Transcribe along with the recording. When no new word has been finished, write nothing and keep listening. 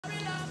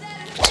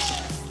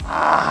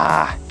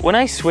When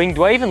I swing,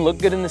 do I even look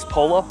good in this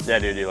polo? Yeah,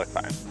 dude, you look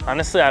fine.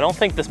 Honestly, I don't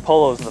think this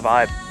polo is the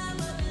vibe.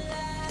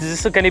 Does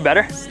this look any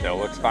better? Still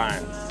looks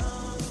fine.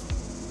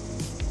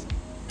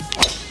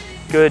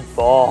 Good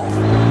ball.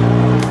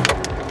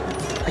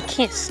 I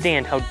can't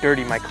stand how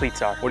dirty my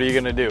cleats are. What are you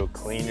gonna do?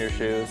 Clean your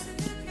shoes?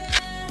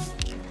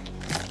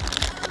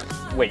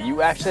 Wait,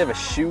 you actually have a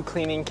shoe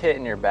cleaning kit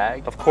in your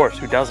bag? Of course,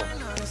 who doesn't?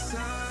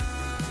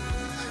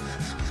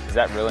 Is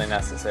that really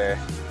necessary?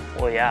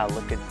 Well, yeah,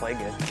 look good, play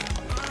good.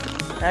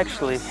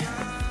 Actually,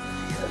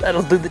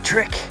 that'll do the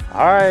trick.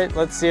 All right,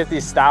 let's see if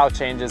these style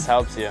changes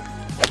helps you.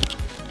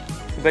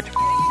 You bet your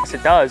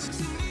it does.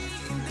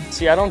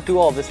 See, I don't do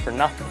all this for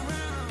nothing.